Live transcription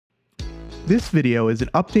This video is an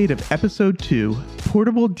update of Episode 2,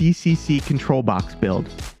 Portable DCC Control Box Build.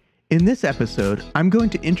 In this episode, I'm going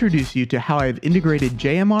to introduce you to how I've integrated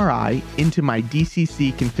JMRI into my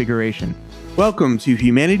DCC configuration. Welcome to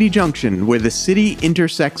Humanity Junction, where the city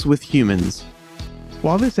intersects with humans.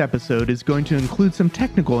 While this episode is going to include some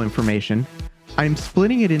technical information, I'm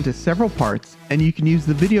splitting it into several parts, and you can use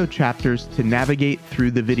the video chapters to navigate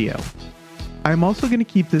through the video. I'm also going to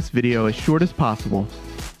keep this video as short as possible,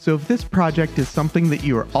 so if this project is something that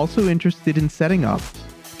you are also interested in setting up,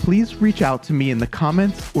 please reach out to me in the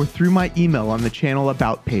comments or through my email on the channel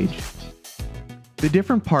About page. The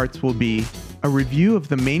different parts will be a review of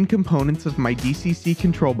the main components of my DCC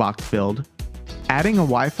control box build, adding a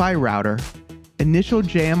Wi-Fi router, initial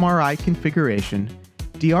JMRI configuration,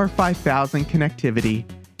 DR5000 connectivity,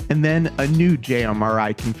 and then a new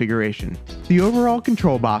JMRI configuration. The overall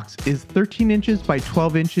control box is 13 inches by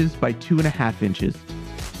 12 inches by 2.5 inches.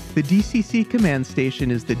 The DCC command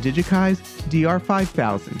station is the Digikeijs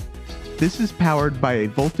DR5000. This is powered by a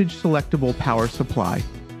voltage selectable power supply.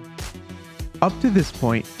 Up to this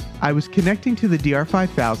point, I was connecting to the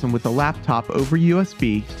DR5000 with a laptop over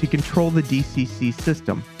USB to control the DCC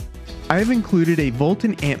system. I have included a volt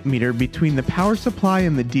and amp meter between the power supply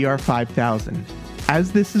and the DR5000.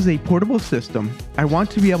 As this is a portable system, I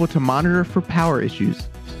want to be able to monitor for power issues.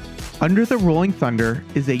 Under the Rolling Thunder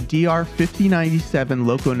is a DR5097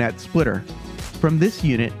 LocoNet splitter. From this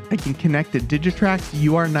unit, I can connect a Digitrak's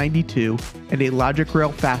UR92 and a Logic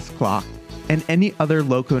Rail fast clock, and any other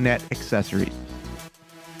LocoNet accessories.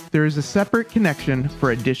 There is a separate connection for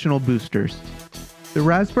additional boosters. The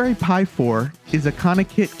Raspberry Pi 4 is a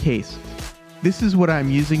Connectivity case. This is what I'm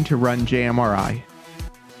using to run JMRI.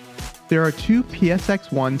 There are two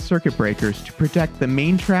PSX1 circuit breakers to protect the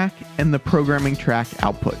main track and the programming track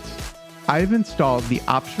outputs. I have installed the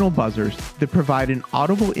optional buzzers that provide an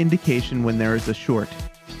audible indication when there is a short.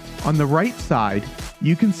 On the right side,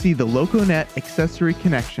 you can see the LocoNet accessory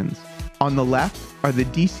connections. On the left are the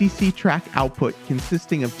DCC track output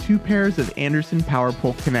consisting of two pairs of Anderson power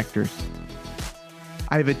pole connectors.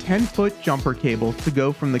 I have a 10-foot jumper cable to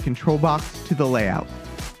go from the control box to the layout.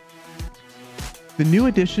 The new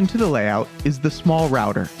addition to the layout is the small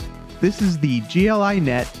router. This is the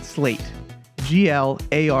GLINet Slate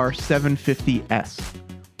GL-AR750S.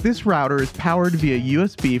 This router is powered via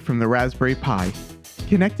USB from the Raspberry Pi.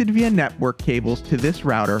 Connected via network cables to this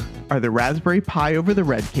router are the Raspberry Pi over the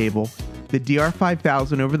red cable, the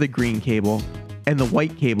DR5000 over the green cable, and the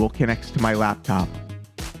white cable connects to my laptop.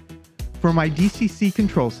 For my DCC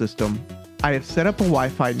control system, I have set up a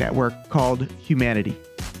Wi-Fi network called Humanity.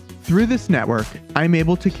 Through this network, I'm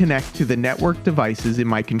able to connect to the network devices in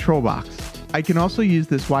my control box. I can also use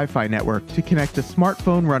this Wi-Fi network to connect a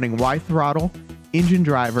smartphone running Y-Throttle, Engine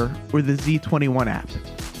Driver, or the Z21 app.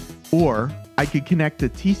 Or I could connect a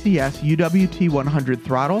TCS UWT100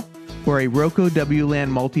 throttle or a Roku WLAN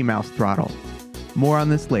multi-mouse throttle. More on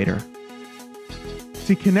this later.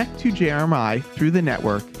 To connect to JMRI through the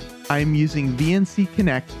network, I am using VNC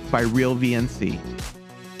Connect by RealVNC.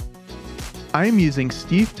 I am using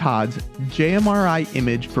Steve Todd's JMRI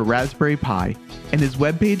image for Raspberry Pi, and his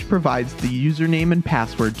webpage provides the username and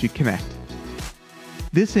password to connect.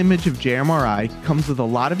 This image of JMRI comes with a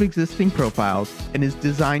lot of existing profiles and is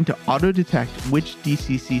designed to auto-detect which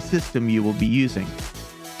DCC system you will be using.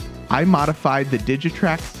 I modified the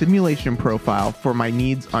Digitrak simulation profile for my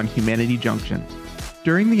needs on Humanity Junction.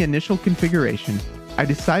 During the initial configuration, I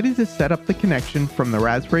decided to set up the connection from the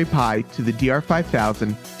Raspberry Pi to the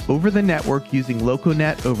DR5000 over the network using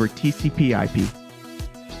LocoNet over TCP/IP.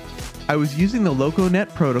 I was using the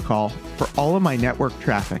LocoNet protocol for all of my network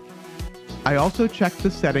traffic. I also checked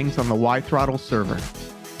the settings on the Y-Throttle server.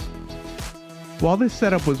 While this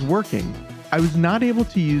setup was working, I was not able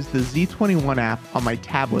to use the Z21 app on my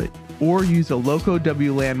tablet or use a Roku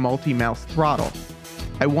WLAN multi-mouse throttle.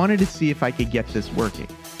 I wanted to see if I could get this working.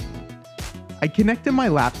 I connected my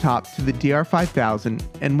laptop to the DR5000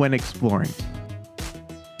 and went exploring.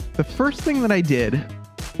 The first thing that I did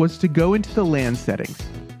was to go into the LAN settings.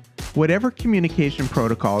 Whatever communication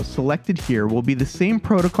protocol is selected here will be the same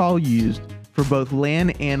protocol used for both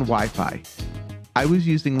LAN and Wi-Fi. I was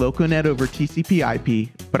using LocoNet over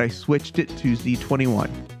TCP/IP, but I switched it to Z21.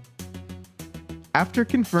 After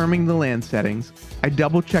confirming the LAN settings, I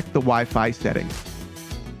double-checked the Wi-Fi settings.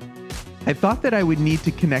 I thought that I would need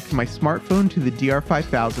to connect my smartphone to the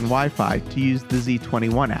DR5000 Wi-Fi to use the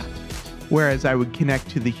Z21 app, whereas I would connect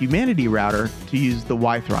to the Humanity router to use the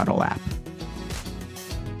Y-Throttle app.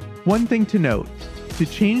 One thing to note, to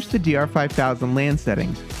change the DR5000 LAN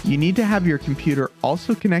settings, you need to have your computer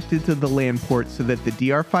also connected to the LAN port so that the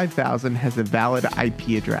DR5000 has a valid IP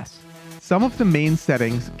address. Some of the main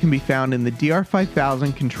settings can be found in the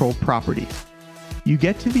DR5000 control properties. You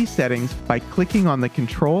get to these settings by clicking on the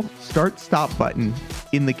Control Start Stop button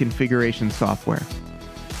in the configuration software.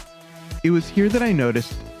 It was here that I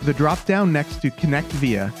noticed the drop-down next to Connect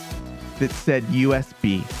Via that said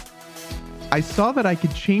USB. I saw that I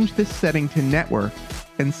could change this setting to network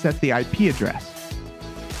and set the IP address.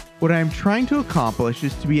 What I am trying to accomplish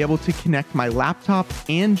is to be able to connect my laptop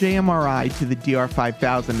and JMRI to the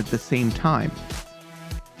DR5000 at the same time.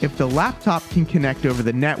 If the laptop can connect over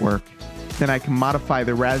the network, then I can modify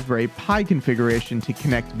the Raspberry Pi configuration to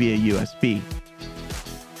connect via USB.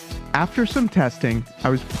 After some testing, I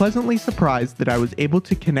was pleasantly surprised that I was able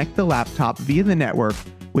to connect the laptop via the network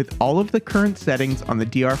with all of the current settings on the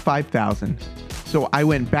DR5000, so I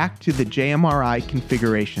went back to the JMRI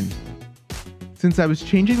configuration. Since I was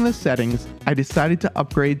changing the settings, I decided to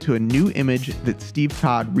upgrade to a new image that Steve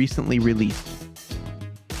Todd recently released.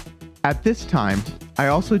 At this time, I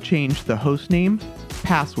also changed the hostname,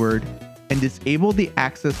 password, and disabled the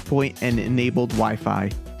access point and enabled Wi-Fi.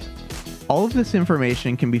 All of this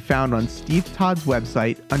information can be found on Steve Todd's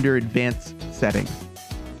website under Advanced Settings.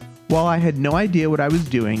 While I had no idea what I was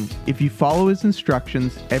doing, if you follow his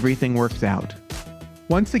instructions, everything works out.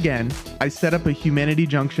 Once again, I set up a Humanity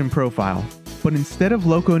Junction profile, but instead of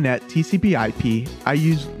LocoNet TCP/IP, I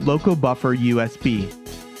used LocoBuffer USB.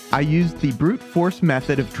 I used the brute force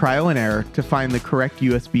method of trial and error to find the correct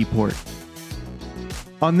USB port.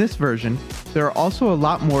 On this version, there are also a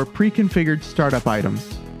lot more pre-configured startup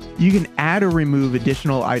items. You can add or remove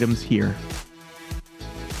additional items here.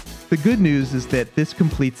 The good news is that this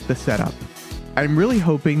completes the setup. I'm really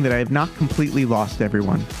hoping that I have not completely lost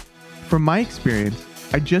everyone. From my experience,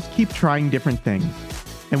 I just keep trying different things,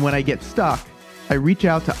 and when I get stuck, I reach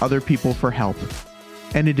out to other people for help.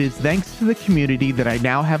 And it is thanks to the community that I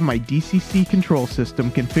now have my DCC control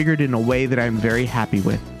system configured in a way that I am very happy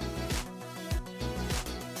with.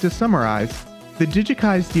 To summarize, the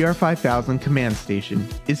Digikeijs DR5000 command station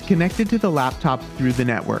is connected to the laptop through the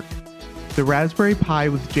network. The Raspberry Pi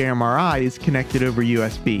with JMRI is connected over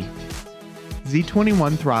USB.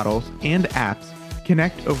 Z21 throttles and apps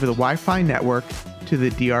connect over the Wi-Fi network to the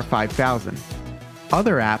DR5000.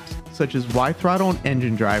 Other apps, such as Y-Throttle and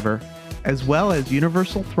Engine Driver, as well as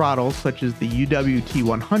universal throttles such as the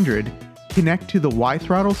UWT100, connect to the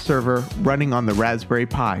Y-Throttle server running on the Raspberry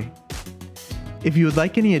Pi. If you would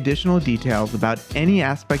like any additional details about any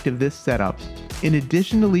aspect of this setup, in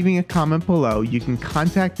addition to leaving a comment below, you can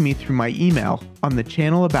contact me through my email on the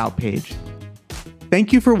channel About page.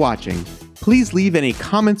 Thank you for watching. Please leave any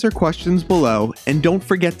comments or questions below, and don't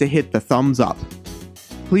forget to hit the thumbs up.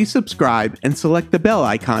 Please subscribe and select the bell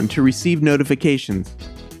icon to receive notifications.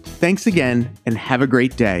 Thanks again, and have a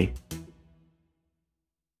great day.